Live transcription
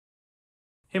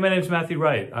Hey, my name is Matthew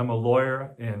Wright. I'm a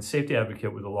lawyer and safety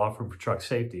advocate with the law firm for truck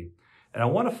safety. And I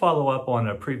want to follow up on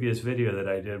a previous video that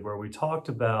I did where we talked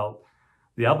about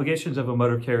the obligations of a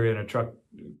motor carrier and a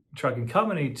trucking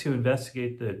company to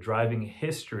investigate the driving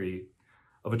history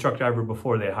of a truck driver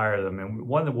before they hire them. And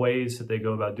one of the ways that they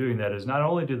go about doing that is not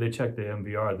only do they check the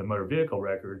MVR, the motor vehicle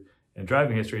record, and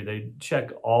driving history, they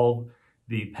check all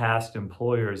the past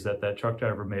employers that that truck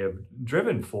driver may have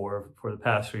driven for the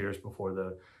past 3 years before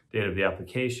the date of the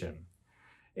application.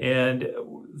 And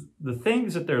the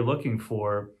things that they're looking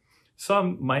for,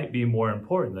 some might be more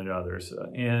important than others.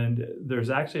 And there's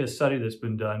actually a study that's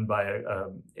been done by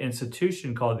an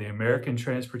institution called the American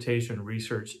Transportation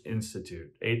Research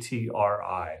Institute,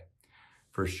 ATRI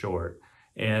for short.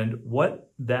 And what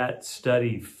that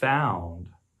study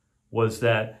found was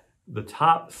that the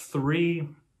top 3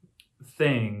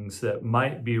 things that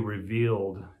might be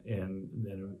revealed in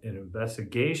an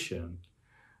investigation.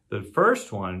 The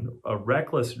first one, a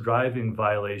reckless driving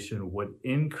violation, would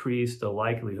increase the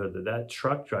likelihood that that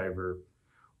truck driver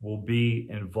will be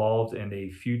involved in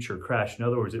a future crash. In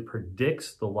other words, it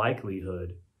predicts the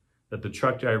likelihood that the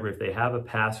truck driver, if they have a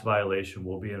past violation,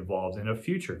 will be involved in a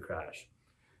future crash,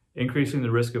 increasing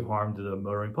the risk of harm to the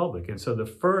motoring public. And so the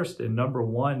first and number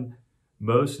one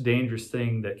most dangerous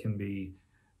thing that can be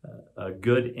a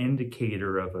good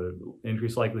indicator of an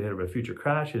increased likelihood of a future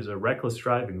crash is a reckless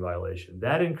driving violation.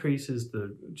 That increases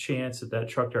the chance that that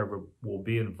truck driver will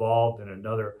be involved in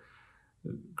another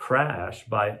crash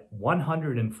by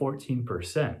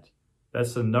 114%.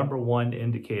 That's the number one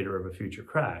indicator of a future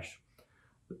crash.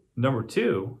 Number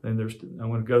 2, and I'm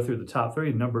going to go through the top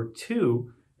 3. Number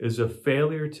 2 is a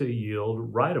failure to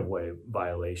yield right-of-way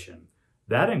violation.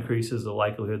 That increases the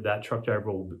likelihood that truck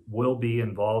driver will be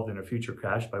involved in a future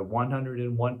crash by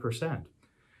 101%.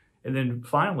 And then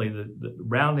finally, the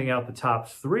rounding out the top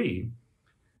 3,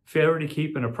 failure to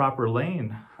keep in a proper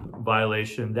lane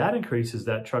violation, that increases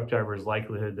that truck driver's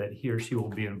likelihood that he or she will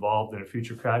be involved in a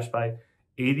future crash by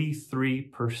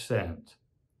 83%.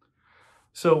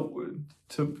 So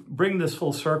to bring this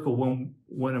full circle,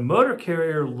 when a motor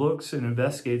carrier looks and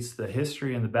investigates the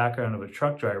history and the background of a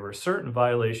truck driver, certain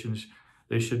violations,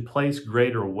 they should place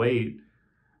greater weight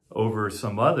over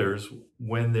some others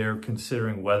when they're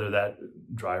considering whether that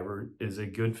driver is a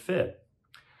good fit.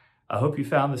 I hope you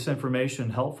found this information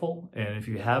helpful, and if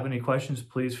you have any questions,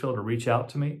 please feel free to reach out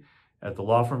to me at the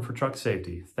Law Firm for Truck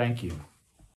Safety. Thank you.